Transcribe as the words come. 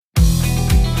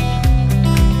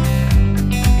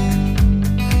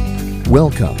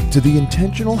Welcome to the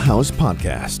Intentional House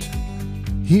Podcast.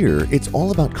 Here, it's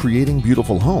all about creating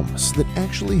beautiful homes that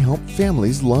actually help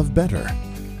families love better.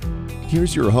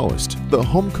 Here's your host, the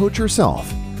home coach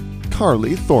herself,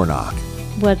 Carly Thornock.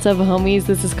 What's up, homies?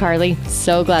 This is Carly.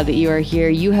 So glad that you are here.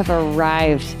 You have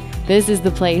arrived. This is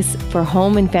the place for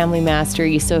home and family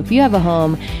mastery. So if you have a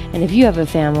home and if you have a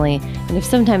family, and if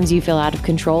sometimes you feel out of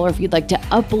control, or if you'd like to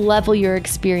up-level your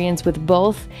experience with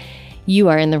both, you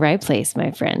are in the right place,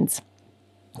 my friends.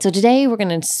 So today we're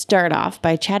going to start off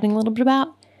by chatting a little bit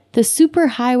about the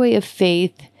superhighway of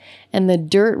faith and the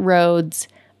dirt roads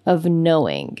of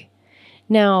knowing.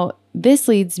 Now, this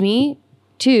leads me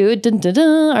to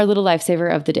our little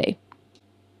lifesaver of the day.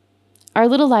 Our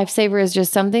little lifesaver is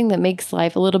just something that makes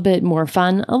life a little bit more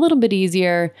fun, a little bit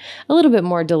easier, a little bit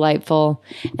more delightful.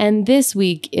 And this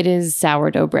week it is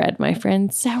sourdough bread, my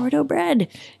friends, sourdough bread.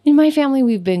 In my family,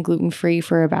 we've been gluten-free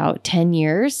for about 10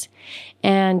 years.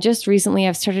 And just recently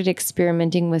I've started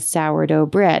experimenting with sourdough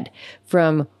bread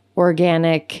from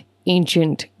organic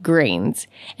ancient grains.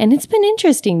 And it's been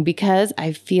interesting because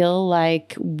I feel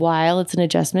like while it's an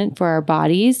adjustment for our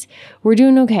bodies, we're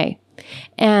doing okay.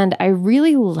 And I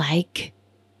really like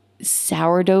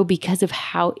sourdough because of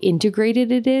how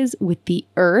integrated it is with the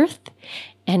earth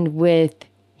and with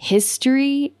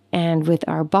history and with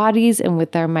our bodies and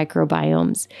with our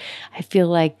microbiomes. I feel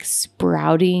like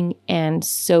sprouting and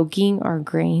soaking our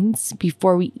grains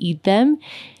before we eat them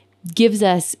gives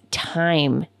us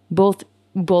time, both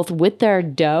with our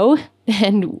dough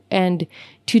and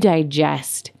to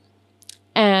digest.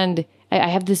 And I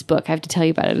have this book, I have to tell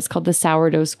you about it. It's called The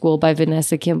Sourdough School by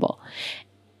Vanessa Kimball.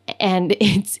 And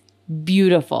it's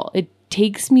beautiful. It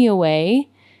takes me away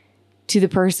to the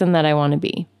person that I want to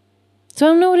be. So I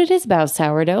don't know what it is about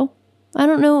sourdough. I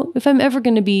don't know if I'm ever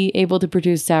going to be able to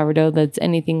produce sourdough that's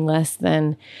anything less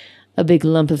than a big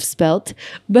lump of spelt,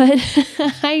 but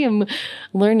I am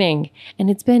learning and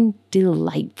it's been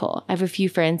delightful. I have a few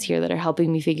friends here that are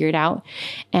helping me figure it out,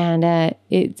 and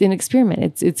it's an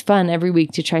experiment. It's fun every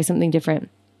week to try something different.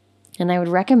 And I would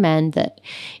recommend that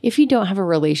if you don't have a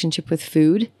relationship with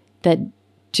food that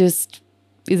just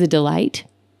is a delight,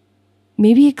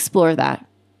 maybe explore that,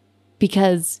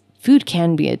 because food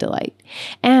can be a delight.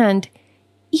 And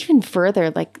even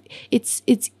further, like it's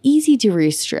easy to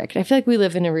restrict. I feel like we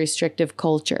live in a restrictive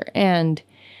culture, and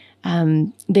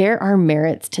there are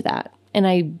merits to that. And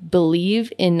I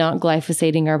believe in not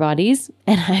glyphosating our bodies,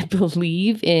 and I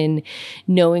believe in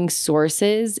knowing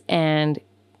sources and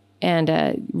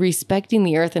respecting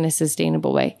the earth in a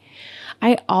sustainable way.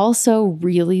 I also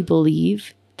really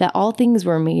believe that all things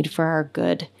were made for our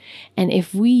good, and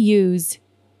if we use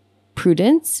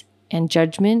prudence and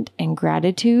judgment and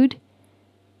gratitude,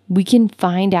 we can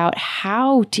find out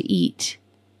how to eat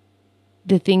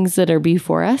the things that are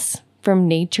before us from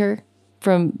nature,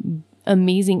 from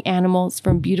amazing animals,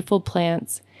 from beautiful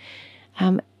plants,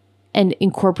 and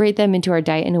incorporate them into our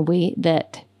diet in a way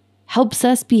that helps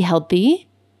us be healthy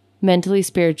mentally,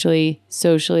 spiritually,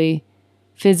 socially,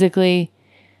 physically,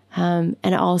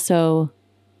 and also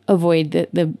avoid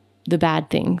the bad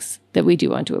things that we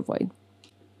do want to avoid.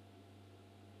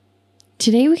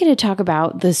 Today, we're going to talk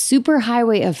about the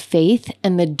superhighway of faith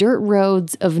and the dirt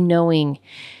roads of knowing.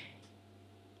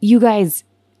 You guys,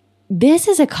 this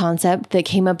is a concept that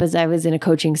came up as I was in a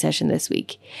coaching session this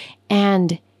week.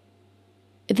 And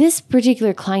this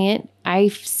particular client, I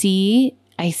see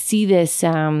this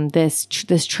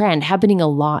trend happening a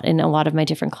lot in a lot of my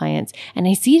different clients. And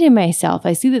I see it in myself.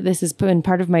 I see that this has been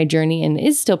part of my journey and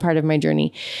is still part of my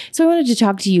journey. So I wanted to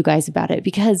talk to you guys about it,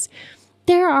 because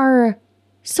there are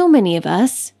so many of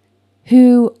us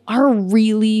who are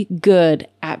really good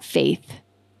at faith.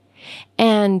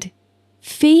 And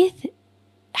faith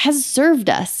has served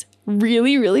us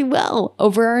really, really well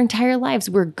over our entire lives.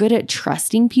 We're good at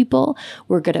trusting people.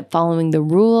 We're good at following the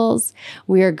rules.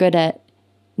 We are good at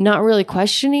not really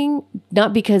questioning,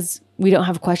 not because we don't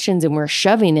have questions and we're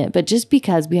shoving it, but just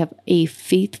because we have a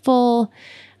faithful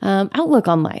outlook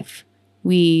on life.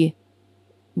 We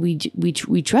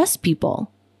trust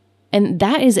people. And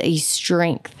that is a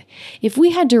strength. If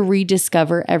we had to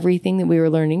rediscover everything that we were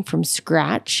learning from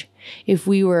scratch, if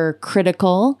we were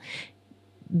critical,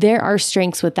 there are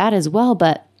strengths with that as well.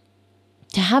 But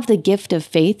to have the gift of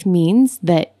faith means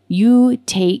that you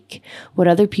take what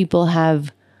other people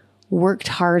have worked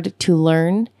hard to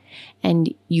learn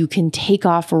and you can take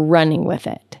off running with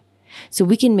it. So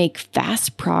we can make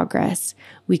fast progress,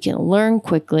 we can learn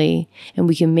quickly, and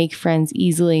we can make friends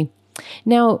easily.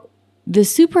 Now, the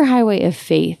superhighway of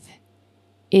faith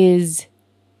is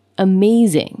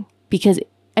amazing because,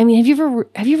 I mean, have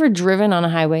you ever driven on a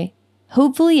highway?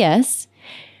 Hopefully, yes.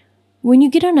 when you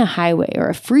get on a highway or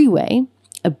a freeway,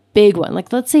 a big one,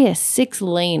 like let's say a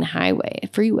 6-lane highway, a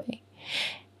freeway,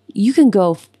 you can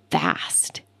go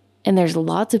fast. And there's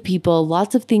lots of people,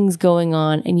 lots of things going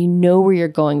on, and you know where you're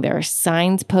going. There are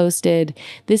signs posted.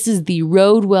 This is the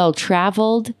road well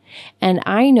traveled. And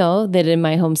I know that in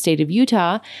my home state of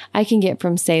Utah, I can get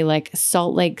from, say, like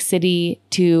Salt Lake City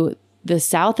to the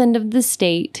south end of the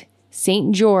state,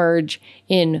 St. George,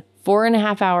 in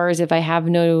 4.5 hours if I have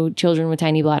no children with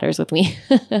tiny bladders with me.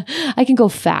 I can go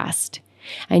fast.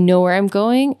 I know where I'm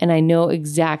going, and I know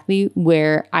exactly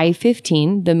where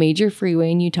I-15, the major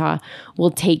freeway in Utah,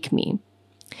 will take me.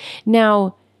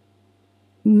 Now,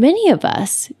 many of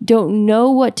us don't know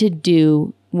what to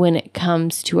do when it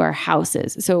comes to our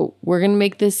houses. So we're going to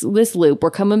make this loop.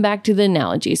 We're coming back to the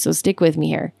analogy, so stick with me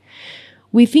here.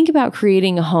 We think about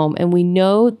creating a home, and we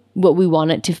know what we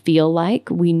want it to feel like.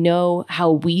 We know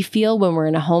how we feel when we're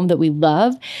in a home that we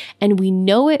love, and we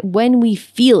know it when we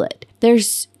feel it.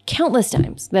 There's countless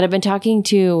times that I've been talking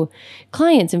to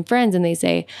clients and friends, and they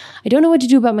say, I don't know what to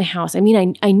do about my house. I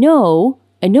mean, I know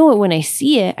it when I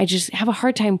see it. I just have a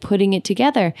hard time putting it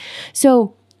together.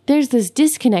 So there's this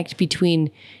disconnect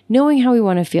between knowing how we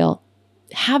want to feel,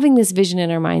 having this vision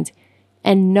in our minds,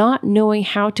 and not knowing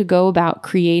how to go about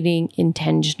creating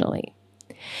intentionally.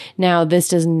 Now, this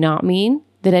does not mean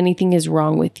that anything is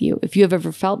wrong with you. If you have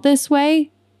ever felt this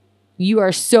way, you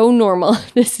are so normal.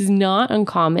 This is not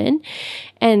uncommon.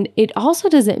 And it also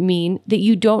doesn't mean that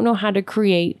you don't know how to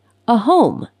create a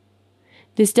home.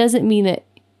 This doesn't mean that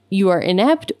you are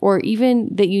inept or even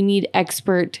that you need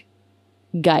expert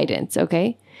guidance,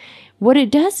 okay? What it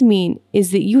does mean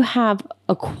is that you have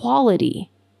a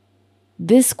quality,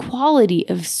 this quality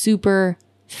of super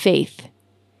faith,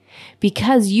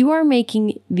 because you are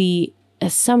making the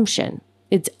assumption,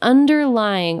 it's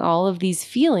underlying all of these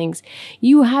feelings.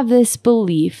 You have this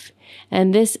belief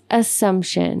and this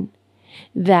assumption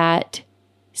that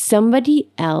somebody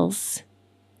else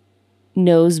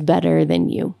knows better than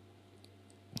you.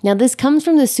 Now, this comes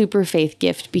from the super faith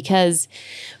gift, because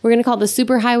we're going to call it the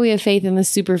super highway of faith and the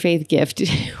super faith gift.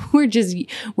 We're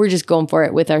just going for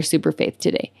it with our super faith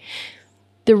today.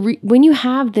 When you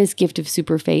have this gift of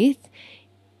super faith,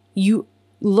 you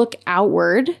look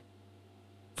outward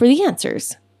for the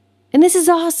answers. And this is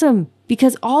awesome,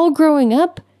 because all growing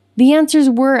up, the answers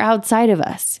were outside of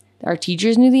us. Our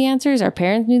teachers knew the answers, our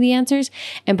parents knew the answers,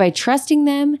 and by trusting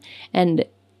them and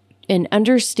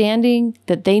understanding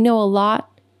that they know a lot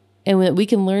and that we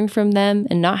can learn from them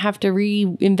and not have to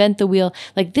reinvent the wheel,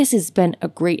 like this has been a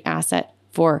great asset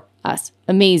for us.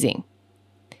 Amazing.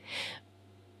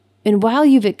 And while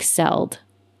you've excelled,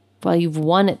 while you've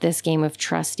won at this game of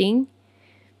trusting,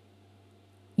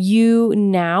 you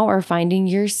now are finding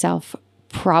yourself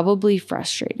probably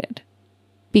frustrated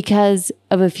because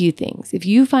of a few things. If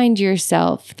you find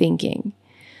yourself thinking,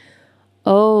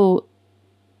 oh,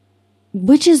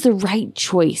 which is the right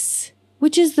choice?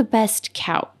 Which is the best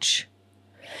couch?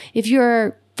 If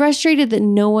you're frustrated that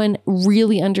no one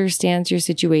really understands your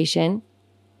situation,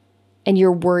 and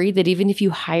you're worried that even if you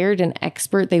hired an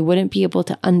expert, they wouldn't be able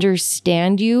to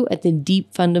understand you at the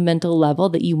deep fundamental level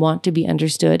that you want to be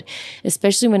understood,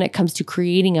 especially when it comes to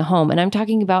creating a home. And I'm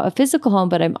talking about a physical home,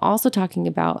 but I'm also talking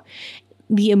about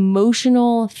the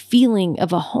emotional feeling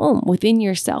of a home within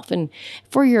yourself and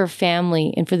for your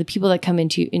family and for the people that come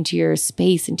into your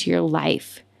space, into your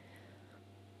life.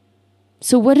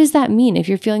 So what does that mean if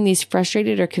you're feeling these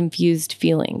frustrated or confused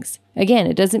feelings? Again,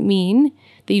 it doesn't mean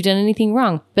that you've done anything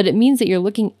wrong, but it means that you're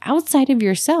looking outside of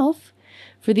yourself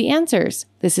for the answers.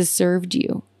 This has served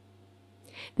you.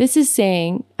 This is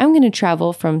saying, I'm going to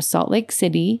travel from Salt Lake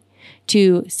City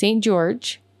to St.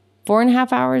 George,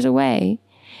 4.5 hours away,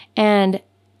 and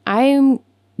I'm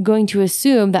going to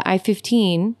assume that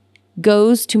I-15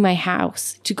 goes to my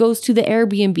house, goes to the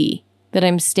Airbnb that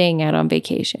I'm staying at on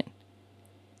vacation.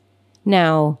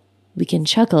 Now, we can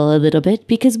chuckle a little bit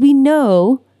because we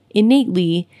know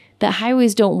innately that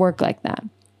highways don't work like that.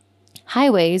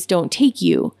 Highways don't take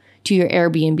you to your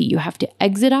Airbnb. You have to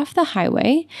exit off the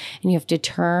highway and you have to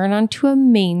turn onto a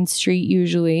main street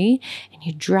usually. And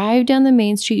you drive down the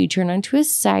main street, you turn onto a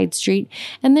side street,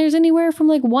 and there's anywhere from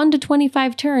like 1 to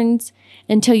 25 turns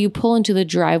until you pull into the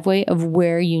driveway of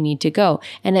where you need to go.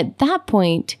 And at that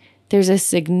point, there's a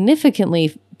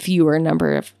significantly fewer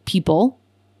number of people.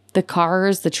 The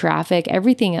cars, the traffic,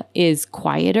 everything is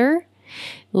quieter.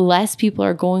 Less people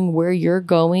are going where you're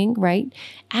going, right?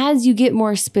 As you get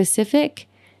more specific,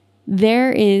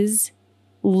 there is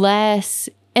less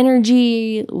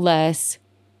energy, less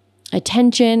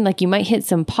attention. Like you might hit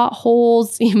some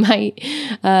potholes. You might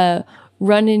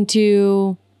run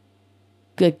into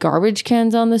like garbage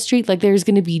cans on the street. Like there's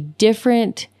going to be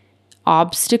different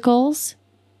obstacles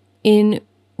in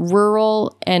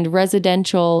rural and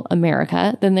residential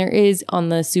America than there is on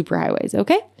the superhighways,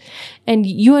 okay? And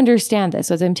you understand this.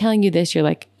 So as I'm telling you this, you're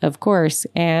like, of course.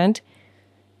 And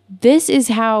this is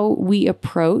how we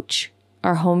approach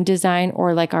our home design,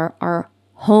 or like our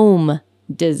home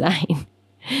design.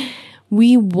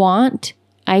 We want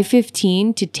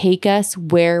I-15 to take us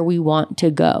where we want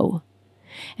to go.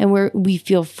 And we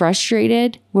feel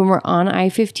frustrated when we're on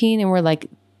I-15 and we're like,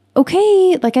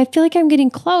 okay, like I feel like I'm getting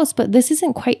close, but this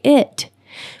isn't quite it.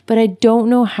 But I don't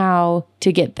know how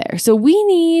to get there. So we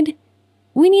need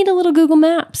a little Google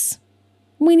Maps.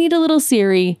 We need a little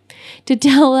Siri to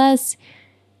tell us,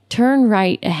 turn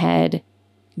right ahead,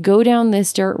 go down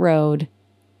this dirt road,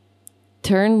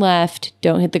 turn left,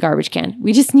 don't hit the garbage can.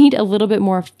 We just need a little bit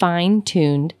more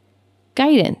fine-tuned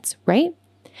guidance, right?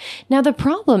 Now, the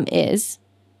problem is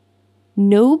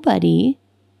nobody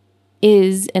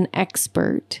is an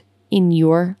expert in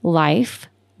your life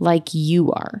like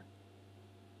you are.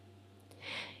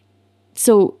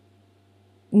 So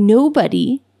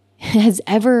nobody has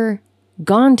ever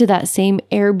gone to that same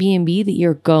Airbnb that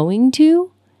you're going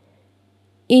to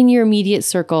in your immediate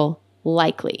circle,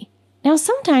 likely. Now,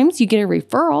 sometimes you get a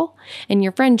referral and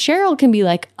your friend Cheryl can be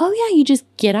like, oh yeah, you just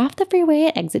get off the freeway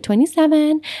at exit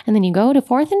 27 and then you go to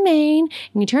 4th and Main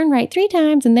and you turn right 3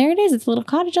 times and there it is. It's a little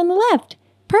cottage on the left.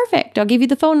 Perfect. I'll give you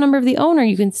the phone number of the owner.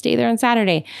 You can stay there on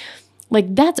Saturday.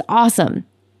 Like, that's awesome.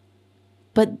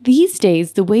 But these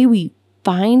days, the way we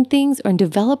find things and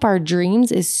develop our dreams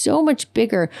is so much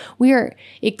bigger. We are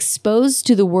exposed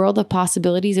to the world of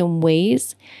possibilities in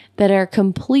ways that are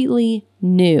completely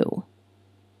new.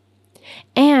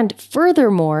 And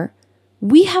furthermore,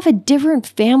 we have a different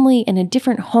family and a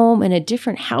different home and a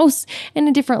different house and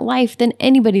a different life than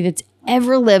anybody that's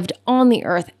ever lived on the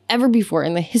earth ever before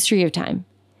in the history of time.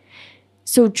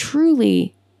 So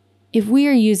truly, if we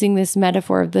are using this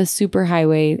metaphor of the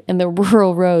superhighway and the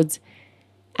rural roads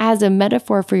as a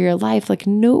metaphor for your life, like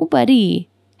nobody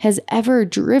has ever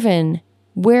driven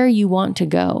where you want to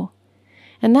go.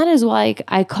 And that is why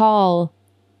I call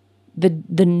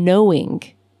the knowing,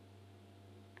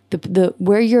 the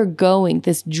where you're going,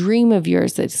 this dream of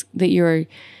yours that you're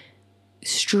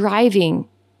striving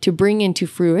to bring into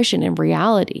fruition and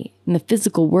reality in the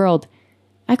physical world.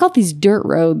 I call these dirt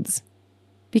roads.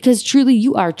 Because truly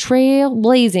you are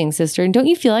trailblazing, sister. And don't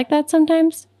you feel like that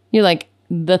sometimes? You're like,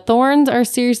 the thorns are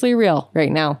seriously real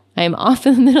right now. I am off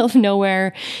in the middle of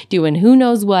nowhere doing who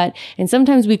knows what. And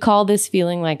sometimes we call this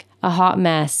feeling like a hot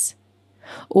mess,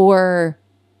 or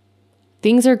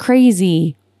things are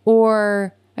crazy,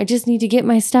 or I just need to get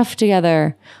my stuff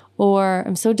together, or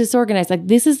I'm so disorganized. Like,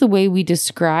 this is the way we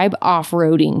describe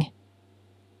off-roading.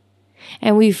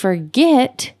 And we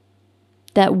forget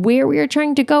that where we are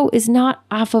trying to go is not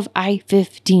off of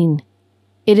I-15.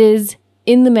 It is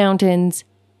in the mountains,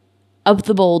 up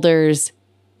the boulders,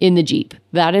 in the Jeep.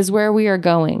 That is where we are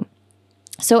going.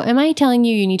 So am I telling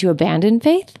you need to abandon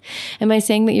faith? Am I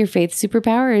saying that your faith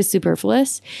superpower is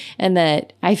superfluous and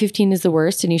that I-15 is the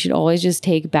worst and you should always just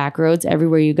take back roads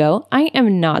everywhere you go? I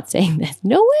am not saying this.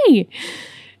 No way.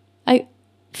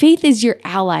 Faith is your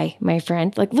ally, my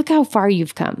friend. Like, look how far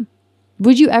you've come.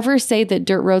 Would you ever say that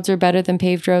dirt roads are better than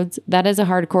paved roads? That is a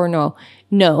hardcore no.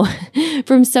 No.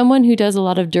 From someone who does a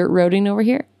lot of dirt roading over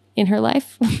here in her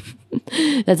life,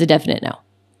 that's a definite no.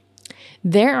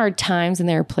 There are times and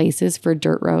there are places for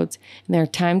dirt roads, and there are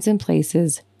times and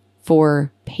places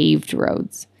for paved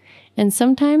roads. And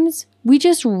sometimes we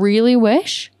just really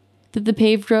wish that the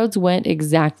paved roads went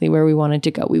exactly where we wanted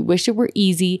to go. We wish it were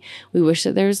easy. We wish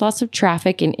that there was lots of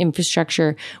traffic and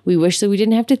infrastructure. We wish that we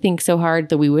didn't have to think so hard,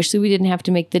 that we wish that we didn't have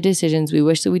to make the decisions. We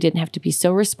wish that we didn't have to be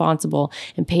so responsible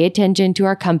and pay attention to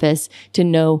our compass to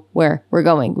know where we're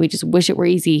going. We just wish it were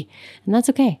easy. And that's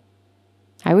okay.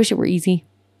 I wish it were easy.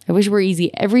 I wish it were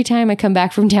easy every time I come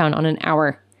back from town on an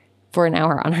hour on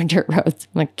our dirt roads.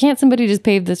 I'm like, can't somebody just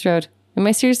pave this road? Am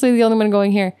I seriously the only one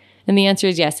going here? And the answer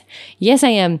is yes. Yes, I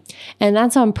am. And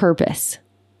that's on purpose.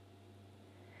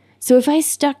 So if I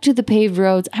stuck to the paved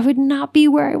roads, I would not be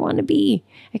where I want to be.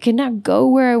 I could not go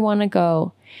where I want to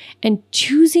go. And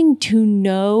choosing to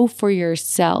know for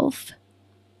yourself,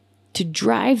 to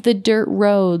drive the dirt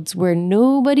roads where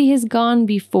nobody has gone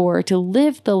before, to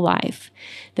live the life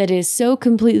that is so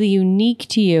completely unique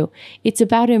to you. It's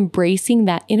about embracing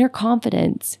that inner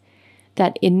confidence,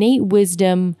 that innate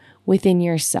wisdom within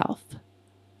yourself.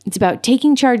 It's about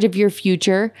taking charge of your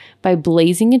future by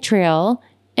blazing a trail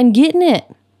and getting it.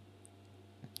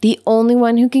 The only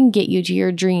one who can get you to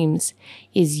your dreams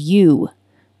is you,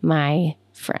 my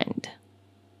friend.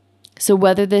 So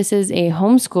whether this is a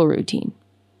homeschool routine,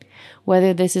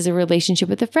 whether this is a relationship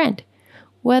with a friend,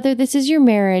 whether this is your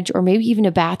marriage or maybe even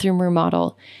a bathroom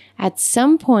remodel, at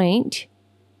some point,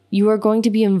 you are going to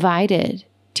be invited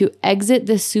to exit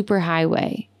the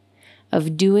superhighway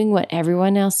of doing what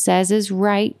everyone else says is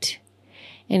right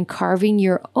and carving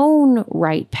your own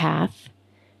right path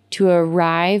to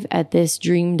arrive at this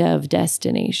dreamed of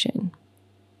destination.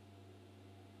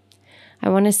 I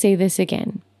want to say this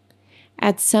again.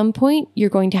 At some point,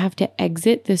 you're going to have to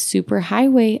exit the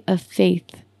superhighway of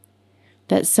faith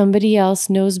that somebody else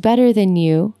knows better than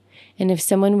you, and if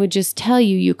someone would just tell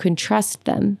you, you can trust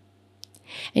them.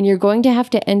 And you're going to have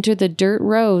to enter the dirt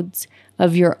roads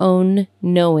of your own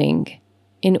knowing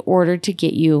in order to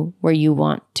get you where you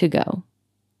want to go.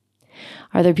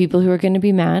 Are there people who are going to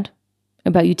be mad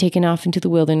about you taking off into the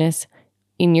wilderness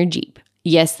in your Jeep?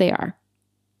 Yes, they are.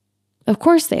 Of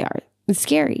course they are. It's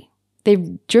scary.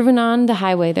 They've driven on the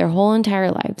highway their whole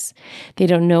entire lives. They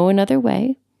don't know another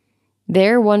way.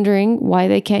 They're wondering why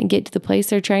they can't get to the place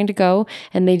they're trying to go,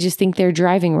 and they just think they're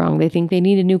driving wrong. They think they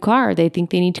need a new car. They think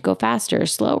they need to go faster or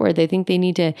slower. They think they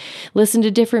need to listen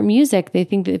to different music. They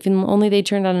think that if only they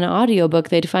turned on an audiobook,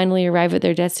 they'd finally arrive at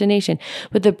their destination.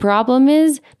 But the problem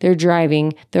is they're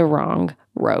driving the wrong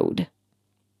road.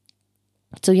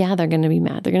 So yeah, they're going to be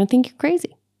mad. They're going to think you're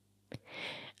crazy.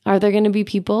 Are there going to be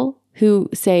people who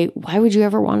say, why would you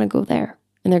ever want to go there?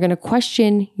 And they're going to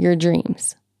question your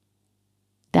dreams.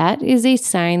 That is a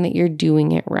sign that you're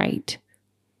doing it right.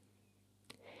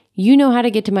 You know how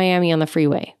to get to Miami on the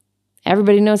freeway.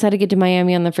 Everybody knows how to get to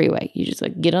Miami on the freeway. You just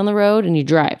get on the road and you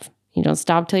drive. You don't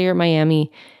stop till you're at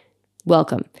Miami.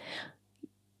 Welcome.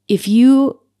 If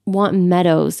you want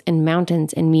meadows and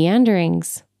mountains and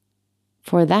meanderings,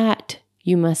 for that,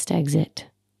 you must exit.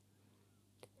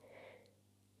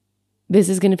 This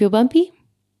is going to feel bumpy.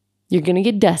 You're going to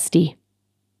get dusty.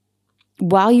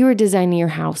 While you are designing your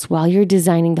house, while you're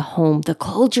designing the home, the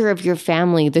culture of your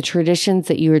family, the traditions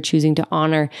that you are choosing to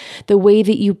honor, the way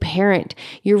that you parent,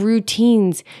 your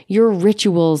routines, your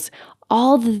rituals,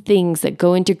 all the things that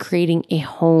go into creating a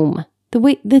home,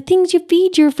 the things you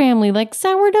feed your family, like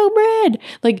sourdough bread,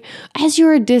 as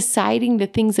you're deciding the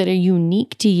things that are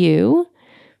unique to you,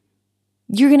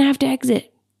 you're going to have to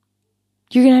exit.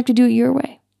 You're going to have to do it your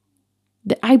way.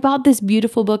 I bought this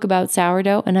beautiful book about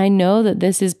sourdough, and I know that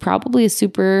this is probably a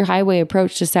super highway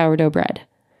approach to sourdough bread.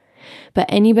 But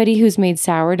anybody who's made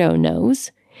sourdough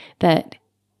knows that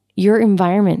your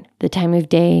environment, the time of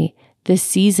day, the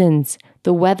seasons,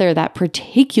 the weather, that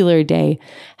particular day,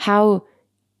 how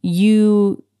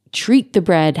you treat the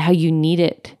bread, how you knead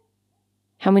it,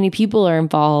 how many people are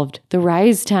involved, the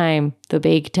rise time, the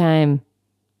bake time,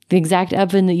 the exact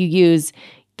oven that you use,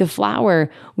 the flour,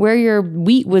 where your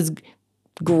wheat was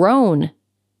grown,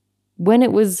 when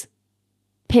it was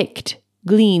picked,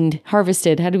 gleaned,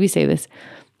 harvested. How do we say this?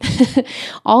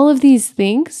 All of these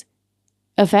things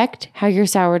affect how your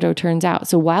sourdough turns out.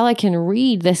 So while I can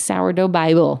read the sourdough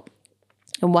Bible,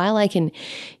 and while I can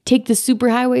take the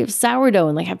superhighway of sourdough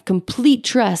and have complete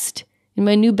trust in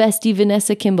my new bestie,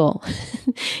 Vanessa Kimball,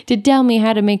 to tell me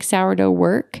how to make sourdough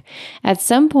work, at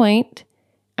some point,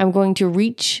 I'm going to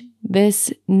reach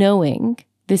this knowing,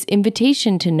 this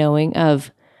invitation to knowing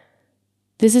of,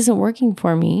 this isn't working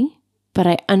for me, but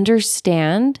I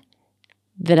understand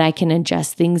that I can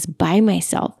adjust things by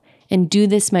myself and do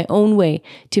this my own way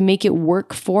to make it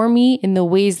work for me in the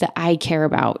ways that I care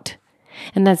about.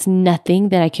 And that's nothing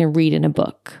that I can read in a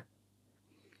book.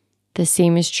 The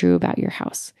same is true about your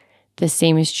house. The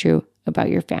same is true about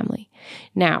your family.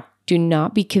 Now, do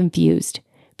not be confused,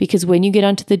 because when you get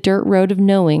onto the dirt road of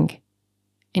knowing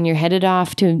and you're headed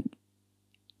off to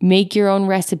make your own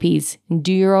recipes and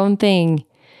do your own thing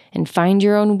and find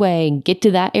your own way and get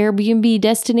to that Airbnb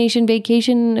destination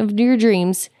vacation of your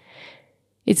dreams,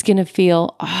 it's going to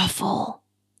feel awful.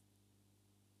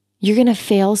 You're going to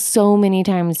fail so many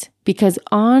times because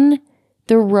on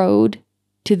the road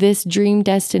to this dream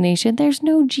destination, there's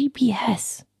no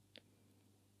GPS.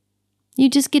 You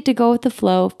just get to go with the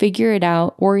flow, figure it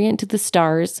out, orient to the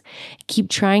stars, keep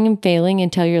trying and failing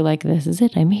until you're like, this is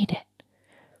it, I made it.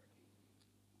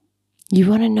 You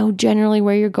want to know generally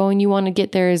where you're going. You want to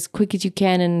get there as quick as you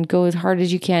can and go as hard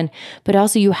as you can. But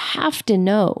also you have to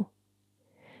know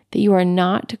that you are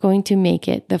not going to make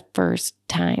it the first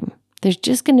time. There's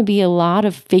just going to be a lot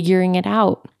of figuring it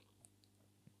out.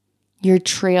 You're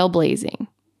trailblazing.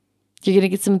 You're going to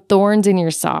get some thorns in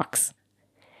your socks.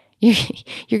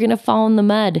 You're going to fall in the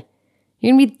mud.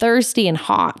 You're going to be thirsty and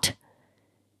hot.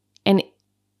 And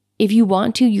if you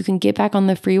want to, you can get back on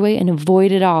the freeway and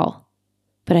avoid it all.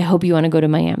 But I hope you want to go to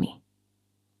Miami.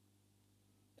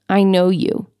 I know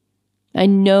you. I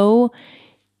know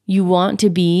you want to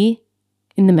be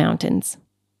in the mountains.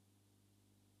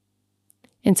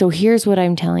 And so here's what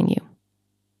I'm telling you.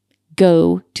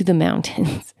 Go to the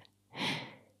mountains.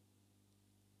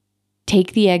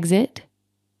 Take the exit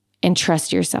and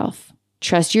trust yourself.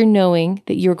 Trust your knowing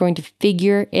that you're going to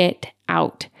figure it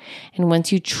out. And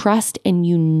once you trust and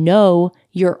you know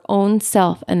your own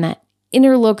self and that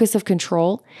inner locus of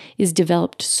control is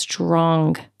developed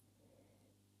strong.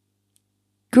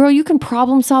 Girl, you can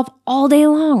problem solve all day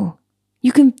long.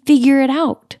 You can figure it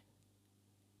out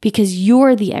because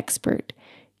you're the expert.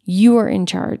 You are in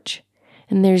charge,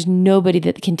 and there's nobody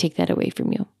that can take that away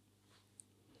from you.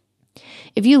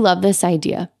 If you love this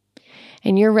idea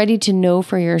and you're ready to know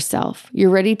for yourself, you're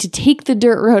ready to take the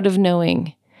dirt road of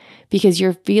knowing because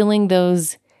you're feeling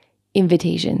those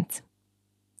invitations.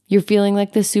 You're feeling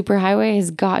like the superhighway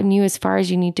has gotten you as far as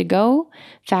you need to go,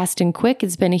 fast and quick.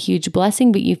 It's been a huge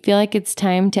blessing, but you feel like it's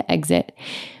time to exit.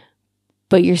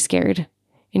 But you're scared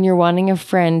and you're wanting a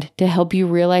friend to help you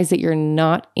realize that you're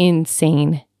not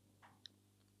insane.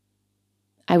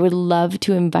 I would love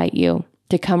to invite you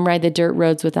to come ride the dirt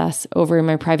roads with us over in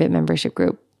my private membership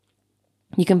group.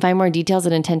 You can find more details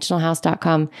at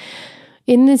intentionalhouse.com.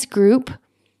 In this group,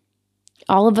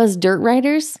 all of us dirt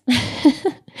riders,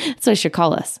 that's what I should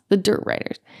call us, the dirt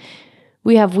riders.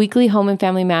 We have weekly home and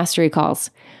family mastery calls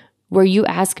where you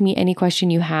ask me any question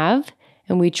you have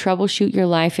and we troubleshoot your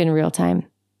life in real time.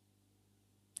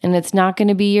 And it's not going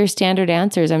to be your standard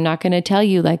answers. I'm not going to tell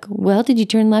you like, well, did you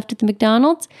turn left at the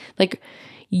McDonald's? Like,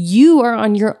 you are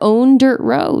on your own dirt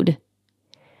road.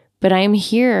 But I am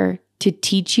here to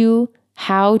teach you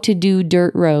how to do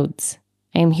dirt roads.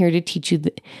 I am here to teach you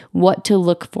what to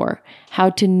look for, how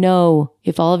to know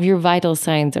if all of your vital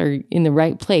signs are in the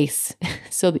right place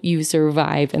so that you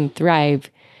survive and thrive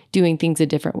doing things a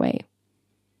different way.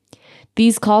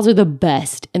 These calls are the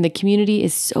best and the community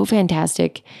is so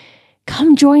fantastic.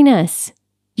 Come join us.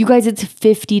 You guys, it's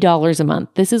 $50 a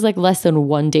month. This is like less than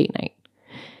one date night.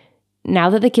 Now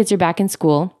that the kids are back in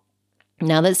school,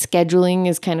 now that scheduling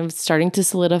is kind of starting to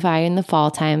solidify in the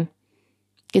fall time,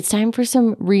 it's time for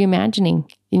some reimagining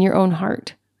in your own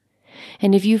heart.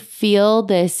 And if you feel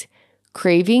this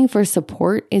craving for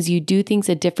support as you do things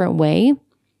a different way,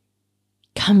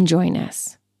 come join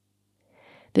us.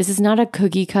 This is not a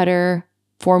cookie cutter,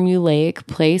 formulaic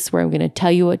place where I'm going to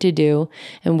tell you what to do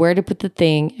and where to put the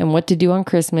thing and what to do on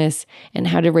Christmas and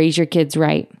how to raise your kids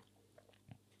right.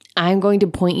 I'm going to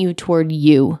point you toward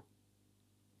you.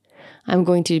 I'm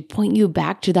going to point you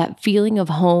back to that feeling of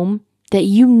home that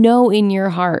you know in your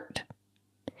heart,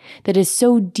 that is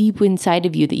so deep inside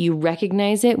of you that you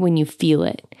recognize it when you feel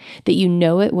it, that you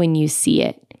know it when you see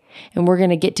it. And we're going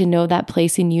to get to know that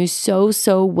place in you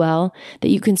so well that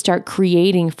you can start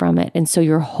creating from it. And so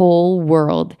your whole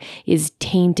world is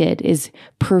tainted, is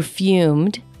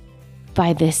perfumed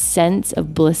by this sense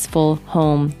of blissful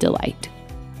home delight.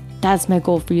 That's my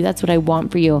goal for you. That's what I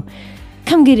want for you.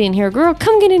 Come get in here, girl.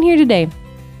 Come get in here today.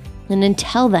 And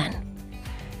until then,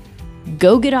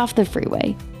 go get off the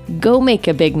freeway. Go make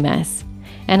a big mess.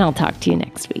 And I'll talk to you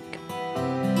next week.